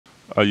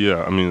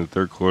Yeah, I mean the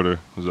third quarter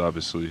was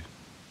obviously,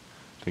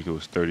 I think it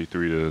was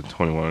 33 to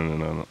 21,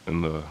 and then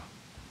in the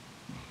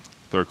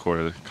third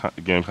quarter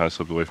the game kind of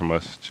slipped away from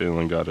us.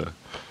 Jalen got a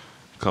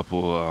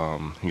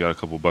he got a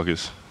couple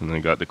buckets, and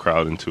then got the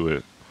crowd into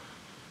it,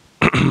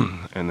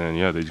 and then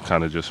yeah, they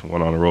kind of just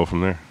went on a roll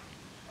from there.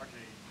 RJ,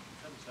 you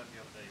said the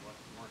other day you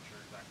weren't sure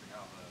exactly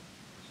how the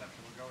reception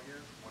would go here.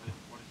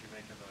 What did you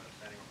make of the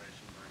standing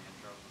ovation during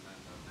intros and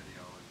then the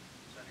video and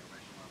standing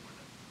ovation went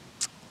with it?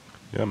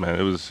 Yeah, man,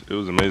 it was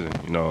amazing.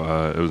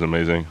 It was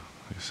amazing.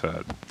 Like I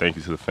said, thank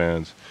you to the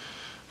fans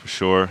for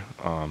sure.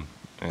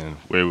 And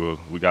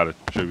we got a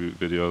tribute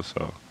video,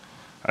 so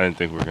I didn't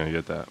think we were gonna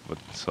get that, but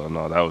so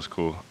no, that was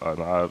cool.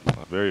 No,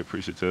 I'm very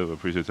appreciative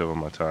of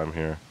my time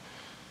here,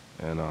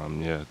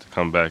 and yeah, to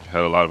come back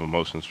had a lot of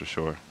emotions for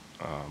sure.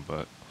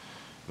 But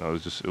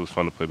it was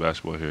fun to play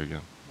basketball here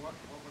again. What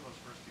were those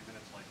first few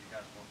minutes like? You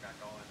guys both got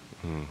going,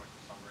 Mm. quick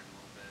to celebrate a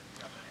little bit.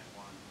 You got the and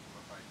one. It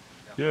looked like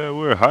you got Yeah, fun.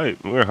 we're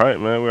hyped. We're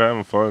hyped, man. We're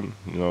having fun.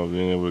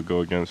 Being able to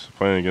go against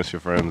playing against your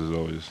friends is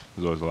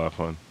always a lot of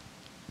fun.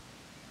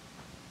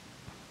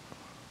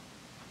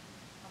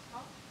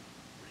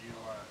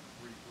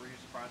 Were you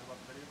surprised about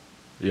the video?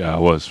 Yeah, I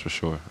was for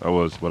sure. I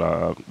was, but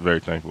I'm very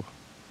thankful.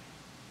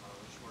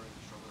 Just wondering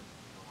the struggle,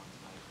 on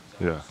tonight. Was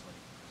that Yeah. just like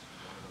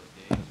one of those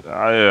days?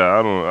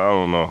 I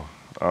don't know.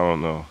 I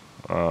don't know.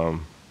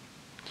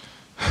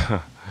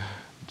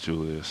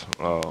 Julius.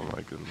 Oh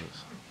my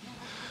goodness.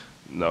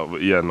 No,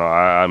 but yeah, no.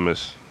 I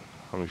miss.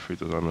 How many free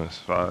throws I miss?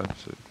 Five,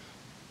 six.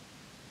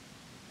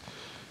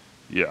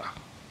 Yeah,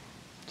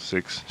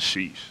 six.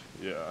 Sheesh.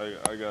 Yeah,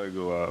 I gotta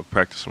go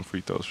practice some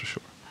free throws for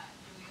sure.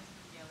 Julius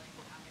was yelling,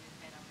 I'm in his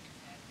head, I'm in his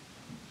head.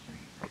 I'm sure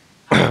you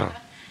heard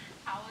that.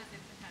 How was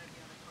it to kind of be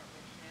on the court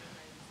with him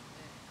and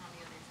on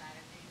the other side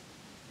of things?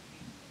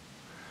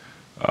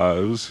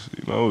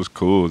 It was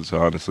cool to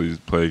honestly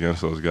just play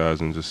against those guys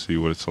and just see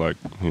what it's like,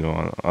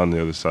 on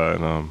the other side.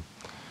 I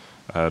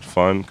had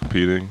fun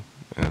competing,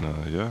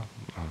 and yeah,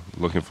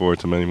 looking forward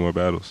to many more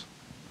battles.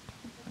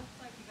 It looks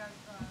like you guys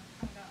kind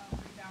of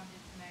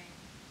rebounded tonight.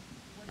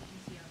 What did you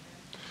see out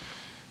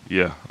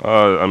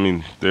there? Yeah, I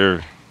mean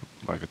they're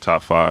like a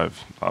top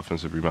five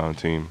offensive rebounding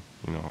team,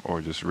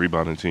 or just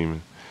rebounding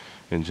team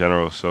in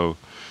general. So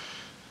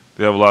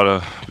they have a lot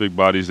of big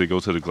bodies. They go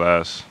to the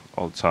glass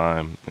all the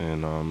time,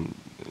 and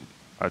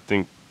I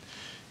think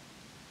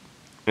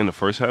in the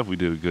first half we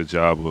did a good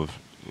job of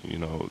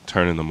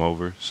turning them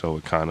over. So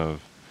we're kind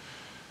of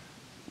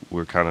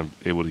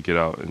able to get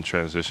out in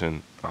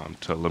transition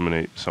to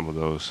eliminate some of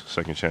those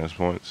second chance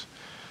points.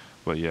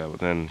 But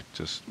then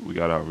just we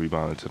got out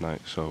rebounded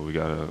tonight, so we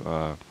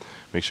gotta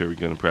make sure we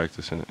get in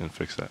practice and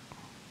fix that.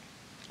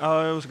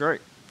 It was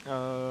great.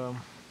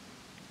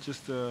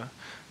 Just to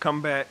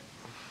come back.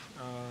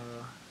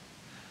 Uh,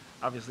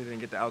 Obviously, didn't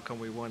get the outcome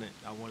we wanted.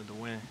 I wanted to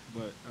win,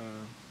 but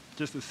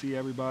just to see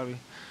everybody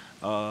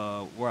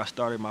where I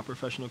started my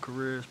professional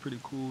career is pretty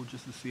cool.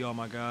 Just to see all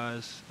my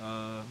guys,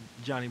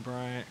 Johnny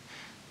Bryant,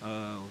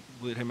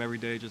 with him every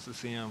day, just to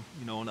see him.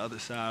 On the other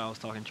side, I was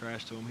talking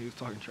trash to him. He was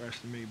talking trash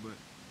to me,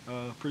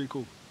 but pretty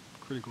cool.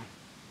 Pretty cool.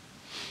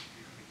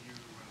 You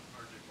and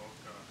RJ both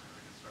got off to a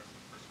good start in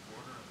the first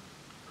quarter, and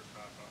the first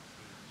half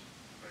obviously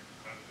very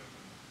competitive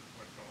and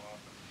what fell off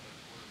in the third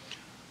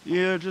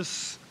quarter. Yeah,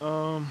 just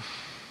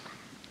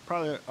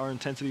probably our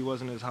intensity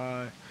wasn't as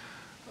high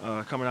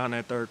coming out in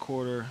that third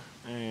quarter,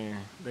 and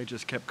they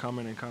just kept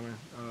coming and coming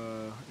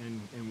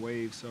in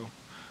waves. So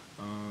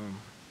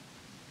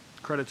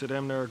credit to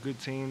them. They're a good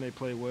team. They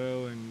play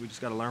well, and we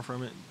just got to learn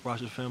from it,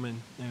 watch the film,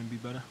 and be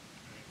better.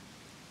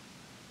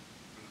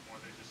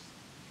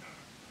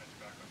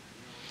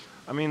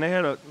 I mean, I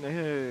know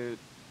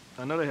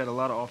they had a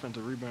lot of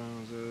offensive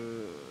rebounds,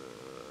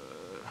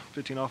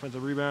 15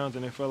 offensive rebounds,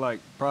 and it felt like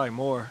probably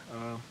more.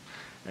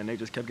 And they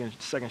just kept getting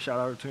second shot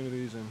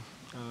opportunities, and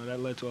that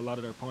led to a lot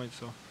of their points.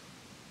 So. And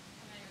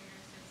I know your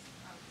assists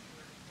obviously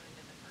were really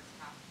good the first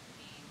half of the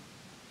game.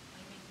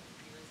 What do you make of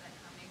the is that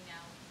coming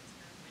now with this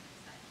group, and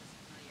is that just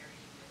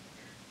familiarity with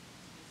your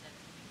skill set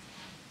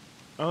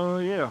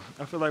teammates? Yeah,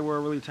 I feel like we're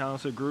a really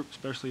talented group,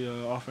 especially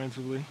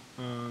offensively.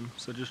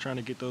 So just trying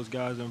to get those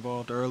guys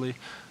involved early,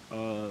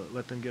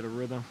 let them get a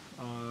rhythm,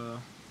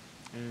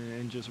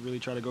 and just really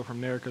try to go from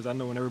there. Because I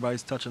know when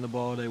everybody's touching the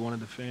ball, they want to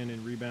defend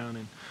and rebound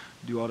and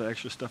do all the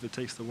extra stuff it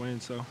takes to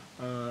win. So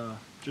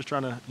just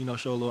trying to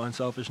show a little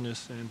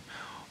unselfishness and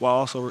while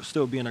also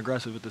still being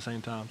aggressive at the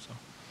same time. So.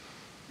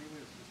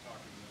 Julius was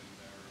talking earlier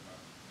there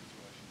about his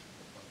relationship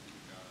with both of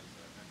you guys,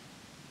 and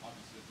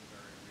obviously it's a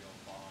very real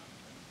bond,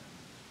 and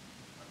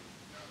I mean,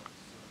 now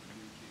it's sort of a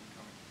new team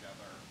coming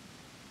together.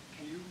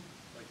 Can you,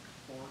 like,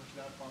 forge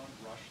that bond,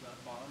 rush that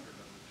bond, or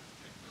does it just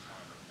take the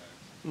time it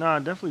takes? No,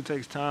 it definitely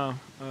takes time.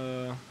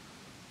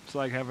 It's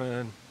like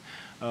having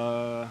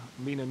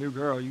meeting a new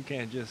girl. You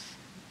can't just,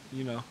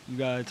 you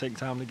gotta take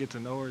time to get to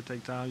know her.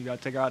 Take time. You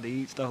gotta take her out to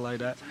eat, stuff like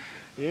that.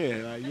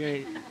 Yeah, like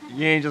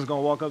you ain't just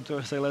gonna walk up to her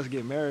and say let's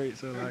get married.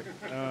 So like,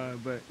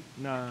 but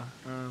nah,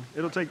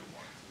 it'll take.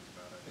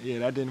 Yeah,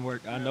 that didn't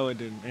work. I know it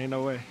didn't. Ain't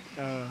no way.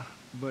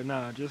 But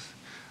nah, just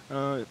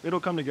It'll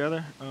come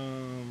together.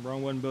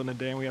 Rome wasn't building a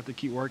day, and we have to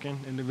keep working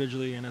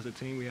individually and as a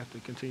team. We have to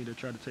continue to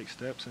try to take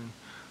steps. And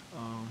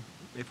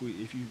if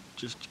you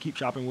just keep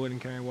chopping wood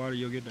and carrying water,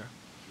 you'll get there.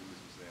 Julius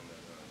was saying that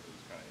it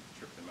was kind of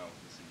tripped him out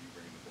to see you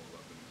bringing the ball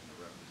up in the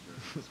Raptors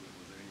jersey.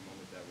 Was there any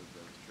moment that was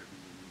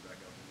tripping you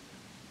back out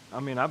there? I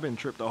mean, I've been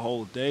tripped the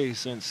whole day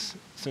since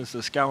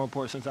the scout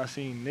report. Since I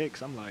seen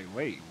Knicks, I'm like,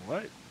 wait,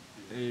 what?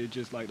 It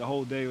just like the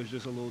whole day was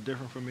just a little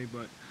different for me.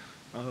 But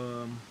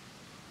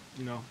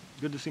you know,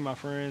 good to see my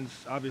friends.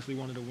 Obviously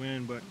wanted to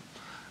win, but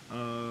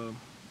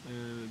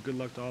good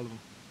luck to all of them.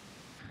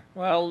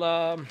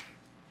 Well,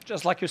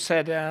 just like you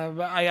said,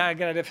 I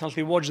gotta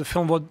definitely watch the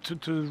film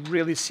to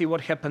really see what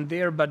happened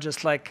there. But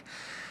just like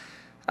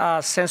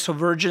sense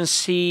of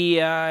urgency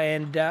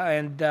and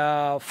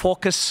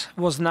focus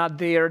was not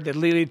there. That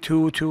led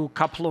to a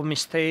couple of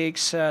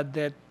mistakes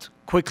that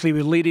quickly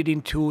we lead it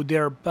into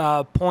their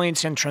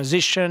points and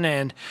transition,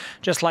 and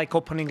just like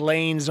opening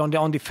lanes on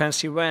the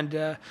defensive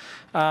end.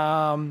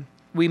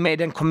 We made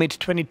them commit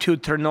 22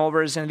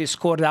 turnovers, and we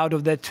scored out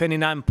of that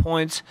 29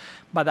 points.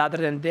 But other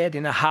than that,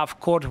 in a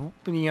half court,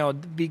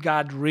 we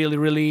got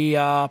really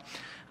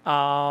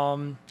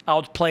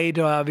outplayed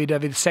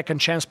with second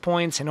chance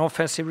points and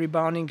offensive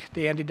rebounding.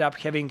 They ended up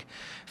having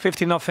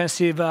 15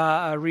 offensive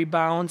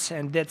rebounds,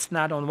 and that's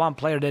not on one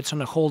player, that's on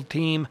the whole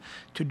team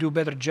to do a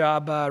better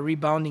job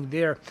rebounding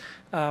there.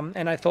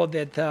 And I thought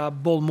that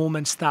ball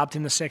movement stopped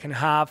in the second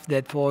half.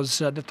 That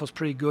was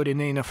pretty good in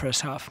the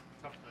first half.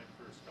 Tough night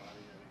for Scotty.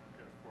 I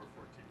think 4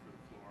 for 14 for the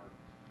floor.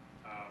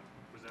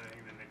 Was there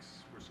anything the Knicks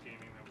were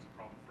scheming that was a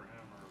problem for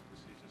him, or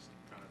was he just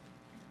kind of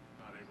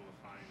not able to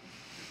find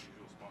his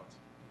usual spots?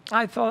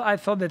 I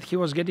thought that he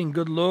was getting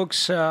good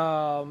looks,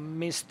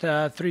 missed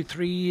 3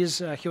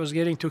 threes. He was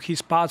getting to his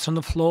spots on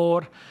the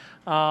floor.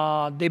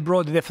 They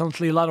brought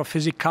definitely a lot of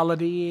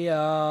physicality,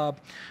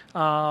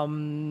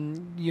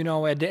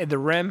 at the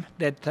rim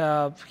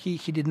that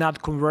he did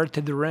not convert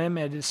at the rim.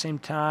 At the same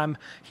time,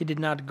 he did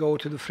not go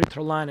to the free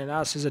throw line. And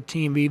us as a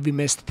team, we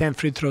missed 10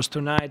 free throws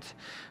tonight,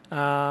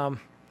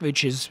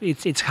 which is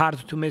it's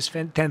hard to miss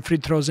 10 free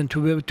throws and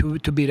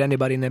to beat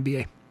anybody in the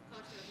NBA.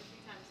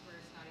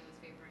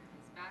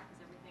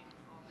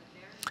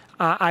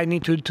 I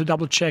need to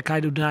double check. I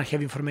do not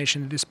have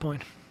information at this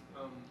point.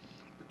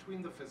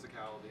 Between the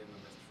physicality and the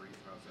missed free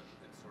throws,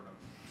 it sort of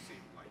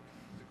seemed like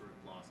the group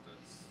lost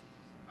its,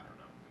 I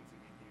don't know,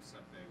 you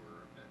said they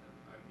were a bit,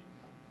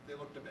 they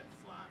looked a bit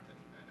flat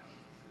and out of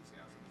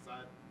enthusiasm. Is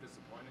that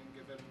disappointing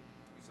given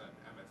you said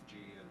MSG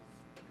is,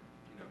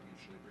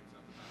 usually brings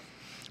up the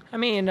best? I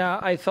mean,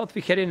 I thought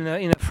we had it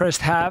in the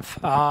first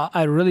half.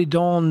 I really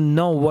don't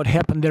know what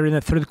happened there in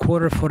the third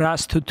quarter for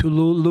us to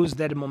lose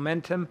that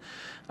momentum.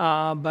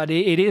 But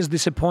it is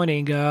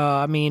disappointing.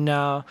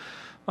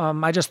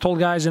 I just told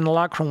guys in the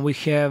locker room we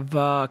have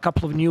a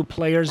couple of new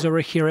players over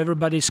here.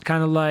 Everybody's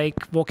kind of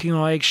like walking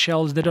on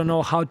eggshells. They don't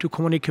know how to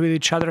communicate with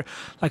each other.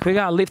 Like, we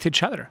gotta lift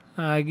each other.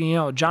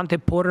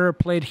 Jonte Porter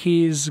played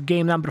his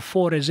game number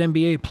 4 as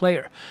NBA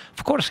player.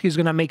 Of course, he's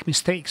gonna make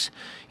mistakes,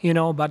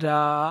 But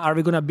are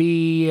we gonna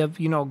be,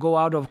 go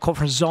out of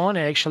comfort zone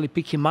and actually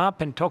pick him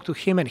up and talk to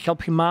him and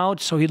help him out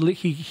so he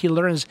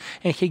learns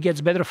and he gets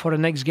better for the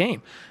next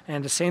game?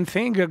 And the same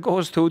thing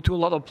goes to a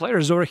lot of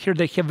players over here.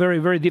 They have very,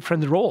 very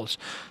different roles.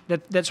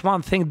 That's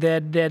one thing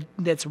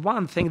that's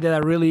one thing that I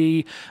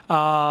really.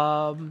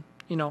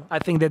 I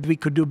think that we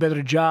could do a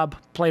better job,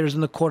 players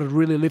on the court,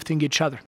 really lifting each other.